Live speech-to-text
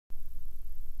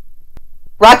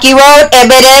Rocky Road,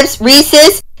 M&M's,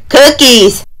 Reese's,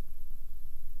 cookies.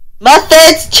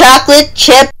 Muffins, chocolate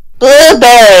chip,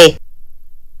 blueberry.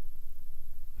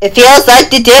 It feels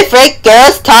like the different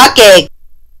girls talking.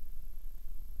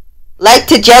 Like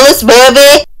the jealous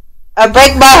movie, or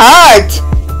break my heart.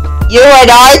 You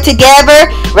and I together,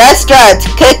 restaurants,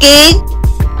 cooking,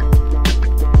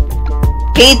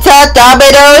 pizza,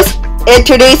 Domino's,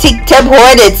 introducing Tim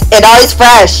Hortons and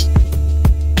AquaFresh.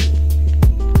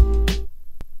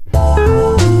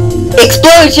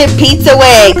 Explosion Pizza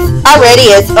Wings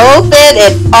already is open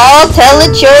and all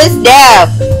telling choice now.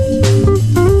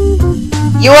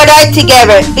 You and I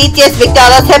together, BTS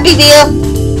McDonald's Happy Meal,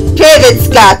 Timbits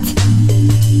Scott.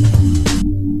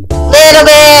 Little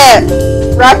Bear,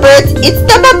 Roberts, it's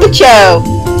the Muppet Show.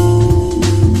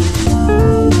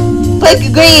 Pink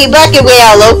and green, black and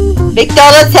yellow,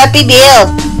 McDonald's Happy Meal.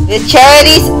 The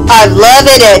charities, I'm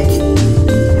loving it.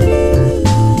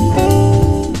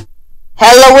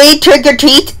 Halloween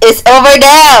trick-or-treat is over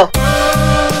now!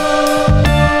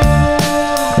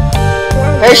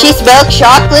 Hershey's Milk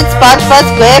Chocolate SpongeBob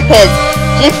SquarePants.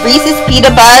 Jif Reese's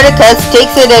Peanut Butter Cups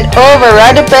takes it and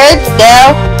overrun the birds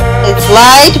now. And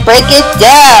slide, break it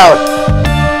down!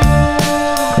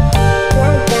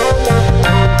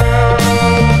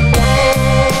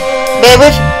 Made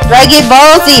with Dragon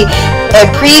Ball Z. A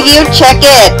preview, check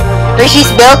it! Hershey's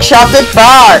Milk Chocolate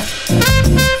Bar.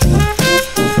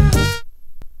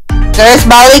 There's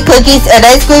Molly cookies and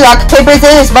ice cream, rock, paper,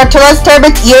 scissors, Martellas,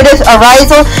 turbans, Unis,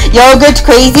 Arisal, yogurt,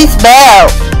 crazy smell.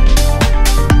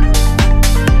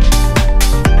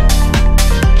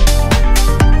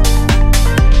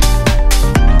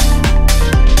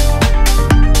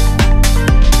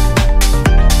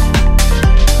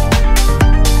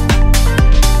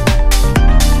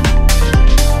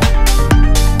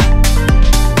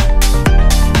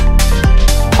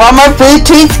 Pharma food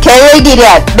treats carried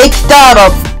out,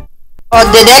 McDonald's. On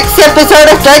the next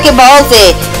episode of Dragon Ball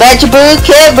Z, Majaboo,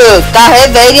 Kimbu, got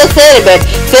him vanilla cinnamon,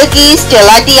 cookies,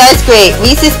 gelati ice cream,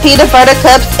 Reese's peanut butter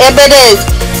cups, M&M's,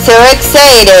 so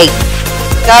exciting.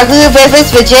 Gagu vs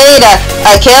Vegeta,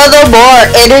 I kill no more,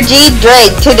 energy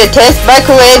drink to the test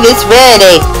microwave is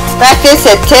ready. Breakfast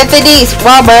at Tiffany's,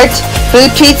 Walmart,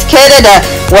 Food Treats Canada.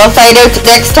 We'll find out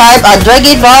next time on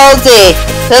Dragon Ball Z.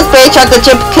 Pillsbury chocolate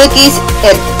chip cookies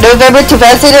in November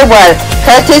 2001.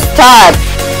 Curtis time.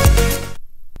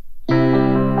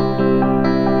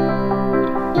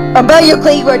 About your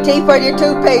clean your teeth for your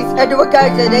toothpaste and your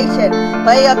coordination.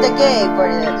 Play up the game for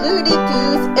the Looney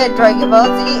Tunes and Dragon Ball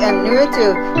Z and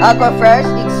Naruto AquaFresh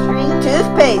Extreme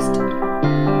Toothpaste.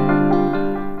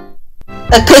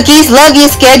 The cookies love you,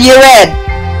 scan you red.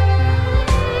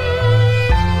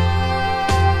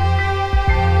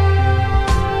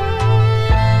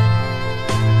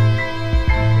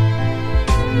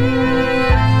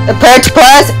 The Perch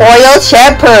Plus Oil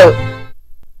Shampoo.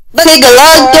 Sing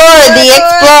along Dora the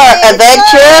Explorer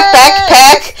Adventure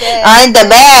Backpack on the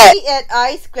mat.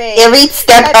 Every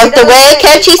step of the way,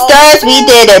 catchy stars, we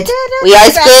did it. We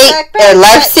ice cream and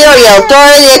life cereal.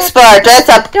 Dora the Explorer dress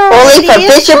up only for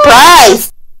Fisher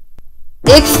Price.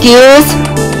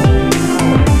 Excuse.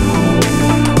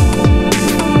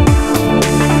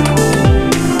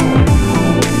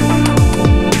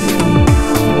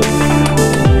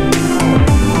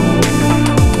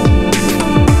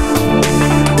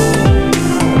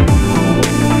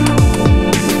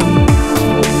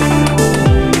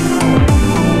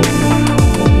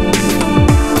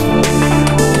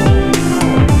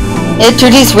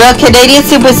 Introduce real Canadian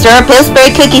superstar Pillsbury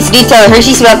cookies, Nutella,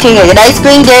 Hershey's Milk King, and ice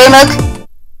cream, Dairy Milk.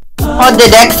 On the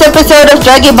next episode of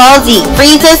Dragon Ball Z,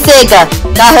 Frieza Sega,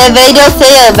 Gahavado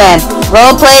Sailorman,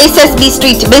 Roleplay Sesame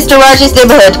Street, Mr. Rogers'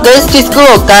 Neighborhood, Goes to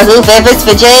School, Gahu Vivus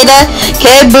Vegeta,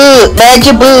 Kimbu,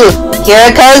 Majaboo, Here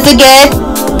It Comes Again,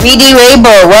 3D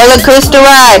Rainbow, Roller Coaster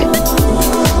Ride,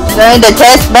 During the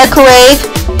Test Microwave,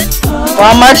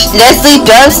 Walmart Nestle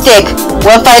Drumstick.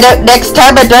 We'll find out next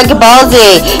time on Dragon Ball Z.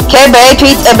 Cadbury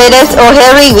treats, M&M's,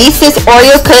 O'Harry, Reese's,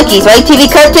 Oreo cookies. White TV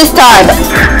cut this time.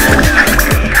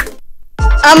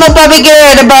 I'm a Barbie girl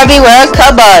and a Barbie world.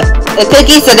 Come on. The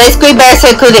cookies and ice cream bars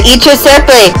are cool to each one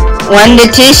separately. One the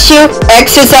tissue,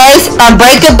 exercise,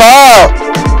 unbreakable.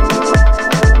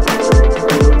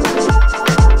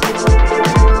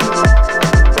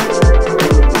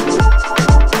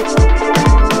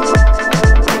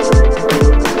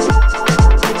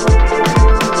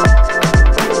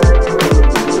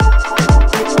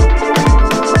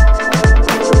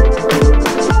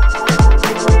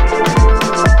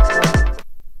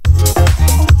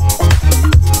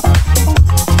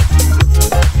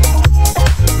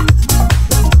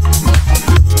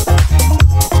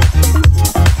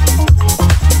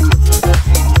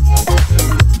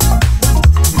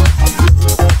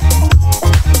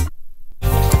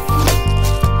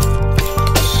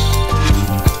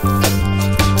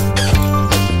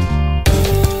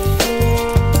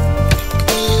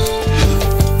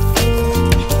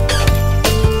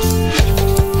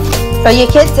 For your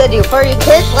kids to do. For your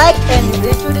kids, like and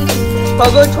introduce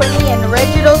Pogo 20 and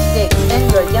original sticks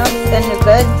and your yums and your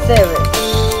good service.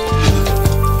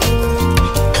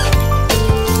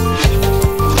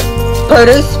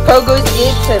 Produce Pogo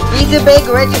sticks and freeze a big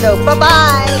original. Bye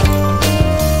bye.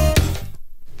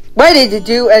 What did you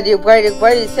do at your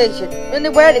wedding station? When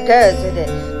the wedding goes with it.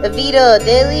 A Vito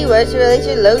daily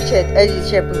restoration lotion as your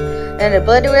shampoo. And a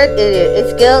butter red idiot. It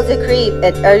scales a cream.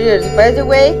 And are you by the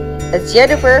way? As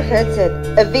Jennifer Hudson,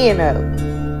 a Vino.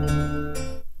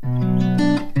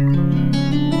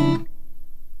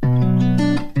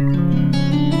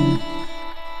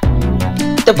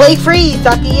 The Blake Freeze,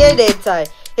 Saki and inside.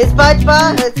 His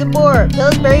SpongeBob has some more.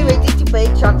 Pillsbury ready to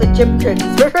bake chocolate chip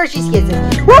cookies for Hershey's Kisses.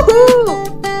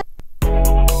 Woohoo!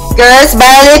 Girls,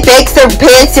 Miley bakes the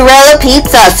mozzarella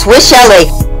pizza, Swiss jelly,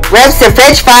 wraps the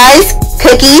French fries,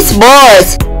 cookies,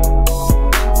 s'mores.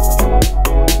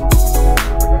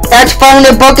 After following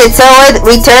the book and so on,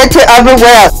 return to our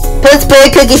world.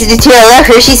 Pillsbury cookies, Nutella,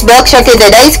 Hershey's milk chocolate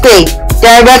and ice cream,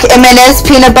 Caramilk, M&M's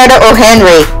peanut butter or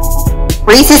Henry,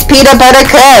 Reese's peanut butter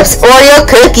cups, Oreo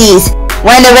cookies.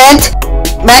 One event,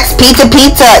 Max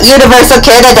Pizza, Universal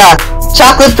Canada,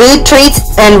 chocolate food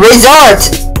treats and resorts.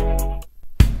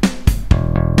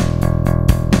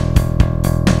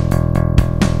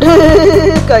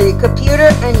 Got your computer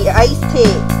and your iced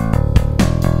tea.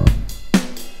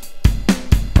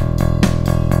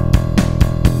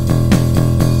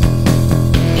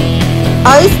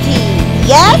 Iced tea,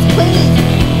 yes please.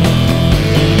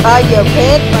 Your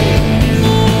pen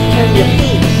and your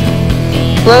peach.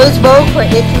 Rose bowl for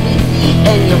introducing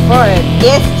and your forehead.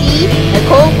 Yes tea and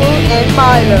cold food and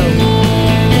Milo.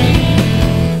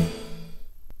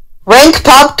 Rank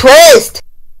Pop Twist.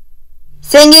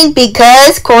 Singing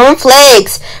because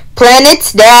cornflakes. Planet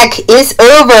Snack is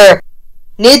over.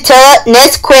 Nutella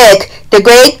Nesquik. The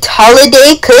Great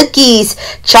Holiday Cookies.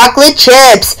 Chocolate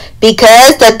chips.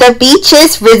 Because of the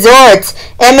beaches resorts.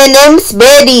 M&M's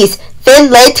Middies.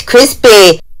 Thin Light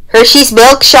Crispy. Hershey's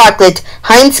Milk Chocolate.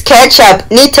 Heinz Ketchup.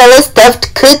 Nutella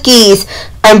Stuffed Cookies.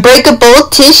 Unbreakable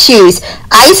Tissues.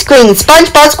 Ice Cream.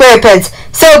 SpongeBob SquarePants.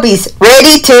 Sobeys.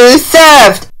 Ready to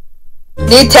serve.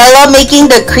 Nutella making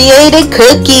the created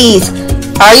cookies.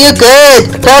 Are you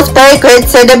good? Pillsbury Great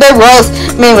Cinnamon Rolls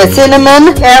made with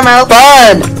cinnamon caramel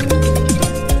bun.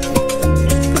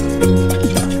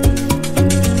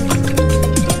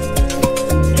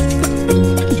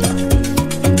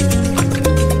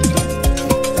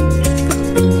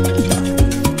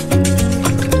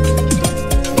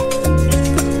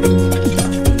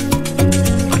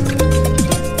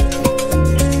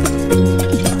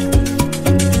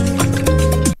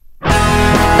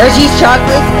 Hershey's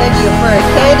chocolates and your first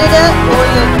Canada or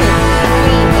your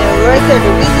cream and right there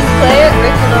the Reese's Player,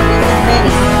 Rexall Reese's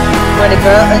Mini. Want a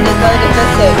girl and the guy that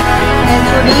does it. And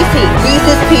for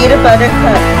Reese's peanut butter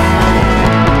cup.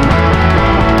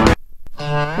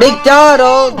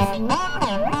 McDonald's.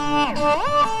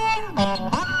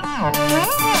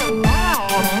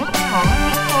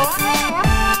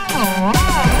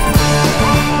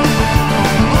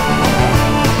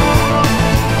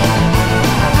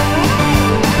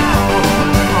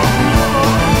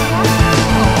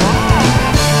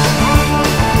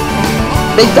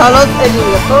 McDonald's and you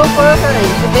will go for her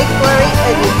and the big flurry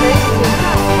and you say to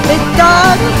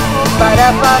McDonald's.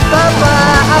 Ba-da-ba-ba-ba,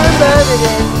 I'm loving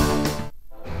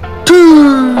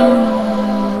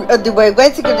it. The way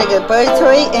once again like a bird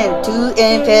toy and to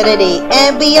infinity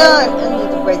and beyond.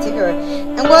 And the right ticker.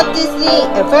 And Walt Disney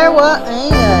and farewell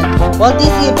and Walt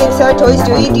Disney and Pixar Toy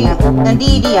Story and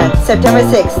DD on September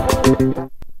 6th.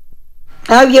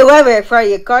 Have you ever for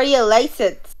your car your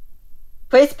license?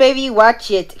 Chris Baby, watch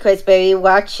it. Chris Baby,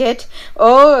 watch it.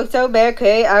 Oh, so Bear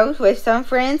out with some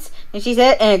friends. And she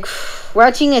said, and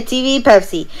watching a TV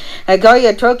Pepsi. I go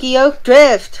your Tokyo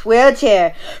Drift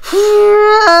wheelchair.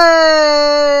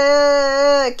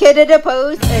 Canada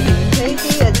Post and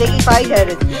crazy and taking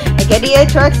 500. And getting a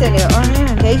trucks and your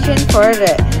orientation for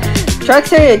the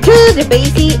trucks are to the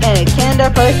basie and a Canada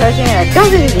Post and a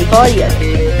government call you.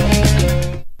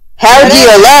 How do you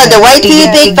love the white tea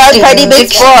big fun party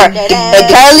mix for? And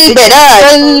Carly been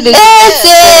on. It's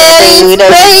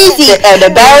crazy and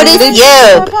about is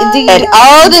you. And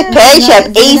all the pet shop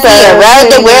AC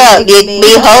around the world get me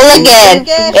whole again.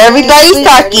 Everybody's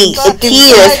talking. And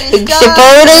tears.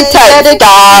 Supported type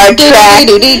Star Trek.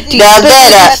 Now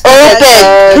better open.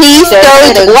 Please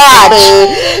don't watch.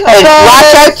 And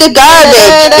watch out the garbage.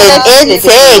 And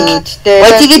insane.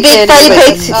 What TV big party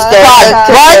mix spot?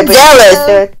 One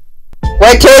jealous.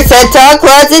 Winter Santa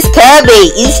Claus's Cubby,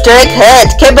 Easter egg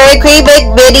hunt, Cadbury cream egg,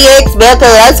 mini eggs, milk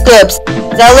and love scoops,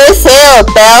 Zeller sale,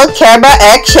 bell, camera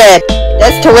action.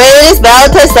 That's the way it is.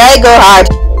 Valentine's Day go hard.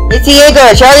 It's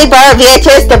Diego, Charlie Bar,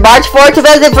 VHS, to March 4,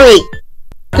 2003.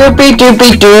 Doopy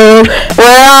doopy doo,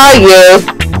 where are you?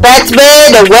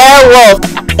 Batman, the werewolf,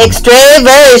 extreme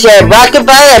version, Rocket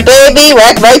Fire, baby,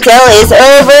 Rack My Tail is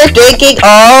over, drinking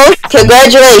all,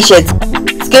 congratulations.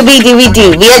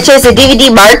 Scooby-Dooby-Doo, VHS and DVD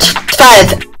March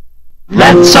 5.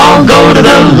 Let's all go to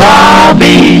the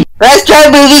lobby.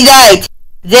 Restaurant movie night.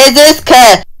 Zizz's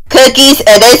cookies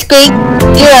and ice cream.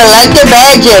 You are like the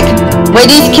magic.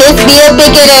 Wendy's Kiss Meal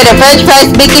Bacon and a French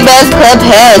fries Mickey Mouse Club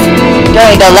has.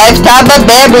 During the lifetime of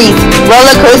memories,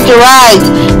 roller coaster rides,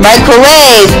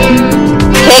 microwave,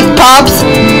 cake pops,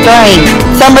 during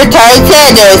summertime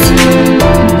sadness,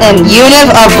 and unit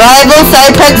of rival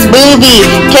Cyprex movie,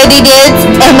 Candy Dance,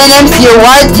 M&M's You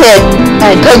Wanted,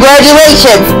 and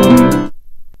congratulations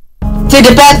to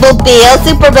the Batmobile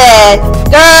Superman.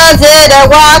 Girls in a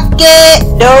rocket,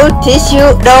 no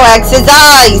tissue, no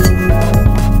exercise.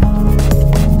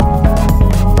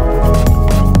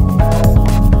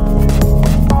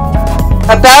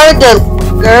 About the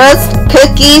girls'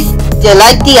 cookies, they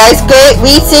like the ice cream,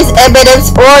 Reese's,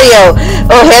 M&M's, Oreo,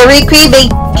 O'Harry creamy,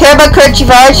 caramel crunchy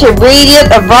fudge, ingredient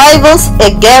of rivals,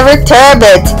 and Garrett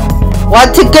turbot.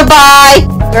 Want to goodbye,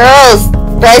 girls.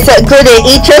 Price are good and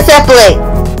each your separate.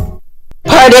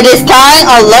 Part of this time,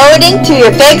 unloading to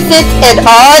your fixes and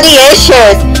all the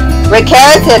issues.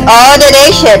 Recounts and all the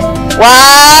nation.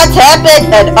 What's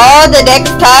happened and all the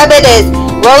next time it is.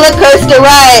 Roller coaster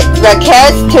ride,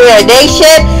 recounts to your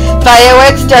nation.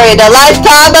 Fireworks during a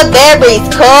lifetime of memories.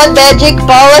 Cold magic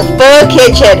ball of food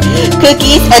kitchen.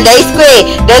 Cookies and ice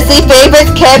cream. Nestle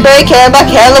favorites, Cadbury, Caramilk,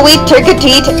 Halloween,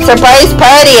 trick-or-treat, surprise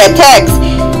party, and text.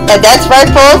 And that's right,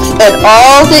 folks, and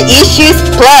all the issues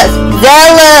plus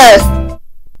zealous,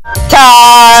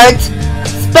 tart,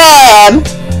 spam,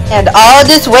 and all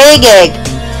this winging.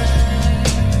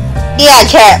 Yeah,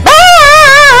 cat.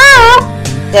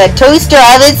 The Toaster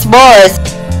Island S'mores,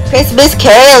 Christmas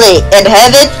Caroling in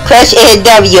Heaven, Crush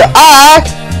NWR,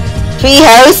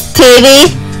 Treehouse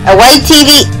TV, a white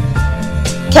TV,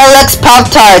 Kellogg's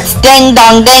Pop-Tarts, Ding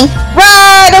Dong Ding,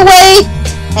 right away,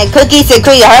 and Cookies and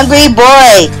Cream, Hungry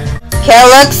Boy,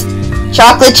 Kellogg's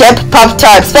Chocolate Chip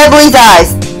Pop-Tarts, Family's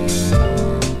Eyes.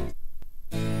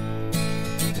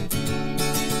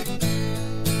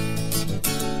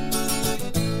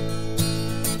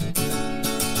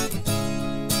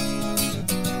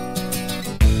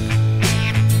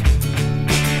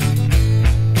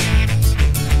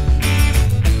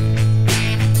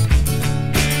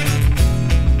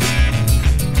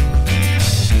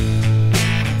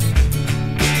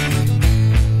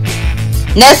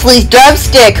 Nestle's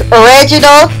Drumstick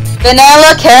Original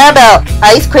Vanilla Caramel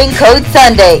Ice Cream Cone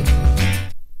Sundae.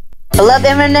 I love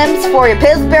M&M's for your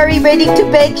Pillsbury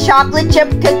ready-to-bake chocolate chip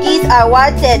cookies. I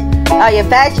want it. Your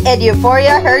Fetch and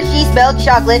Euphoria Hershey's milk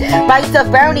chocolate, bites of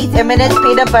brownies, M&M's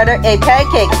peanut butter and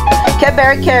pancakes.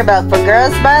 Cadbury Caramel for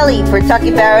girls smiling, for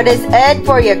talking parodies, and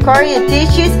for your Korean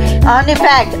tissues on the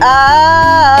fact.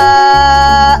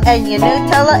 And your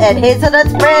Nutella and Hazelnut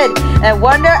spread. And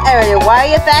wonder why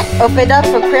in fact open up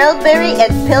for Cranberry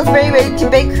and Pillsbury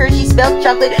ready-to-bake Hershey's milk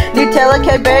chocolate, Nutella,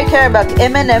 Cadbury Caramel,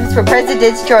 M&M's for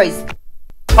President's Choice.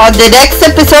 On the next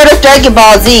episode of Dragon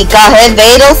Ball Z, Gohan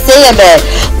Vadal Cinnamon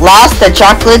lost the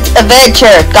chocolate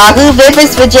adventure. Gahu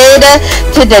Vivis Vegeta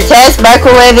to the test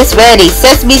microwave is ready.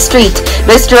 Sesame Street,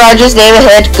 Mr. Rogers'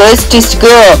 neighborhood goes to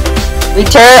school.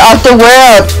 Return of the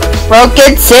world,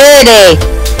 Broken City.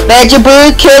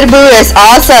 Majaboo Kid Buu is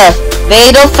awesome.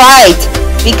 Vadal fight.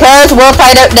 Because we'll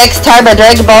find out next time on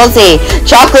Dragon Ball Z.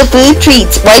 Chocolate food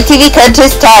treats, White TV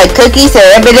contest time, cookies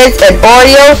and M&M's and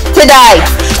Oreo tonight.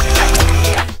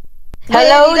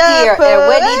 Hello dear, and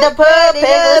Winnie the Pooh,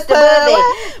 Piglet the Movie,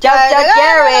 Jump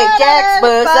Jerry, Jack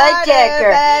Buzz, Light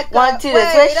Jacker, 1 to the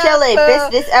Swiss Chalet,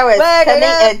 Business Hours, coming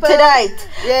in tonight,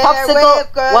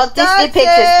 Popsicle, Walt Disney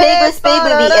Pictures, Piglet Speed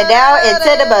Movie, and now in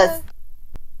cinemas.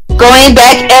 Going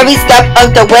back every step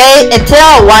of the way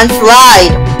until one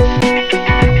slide.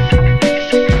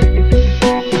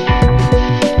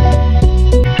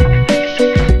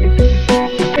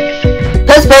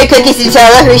 Pillsbury cookies,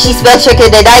 Nutella, Hershey's milk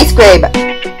chocolate, and ice cream.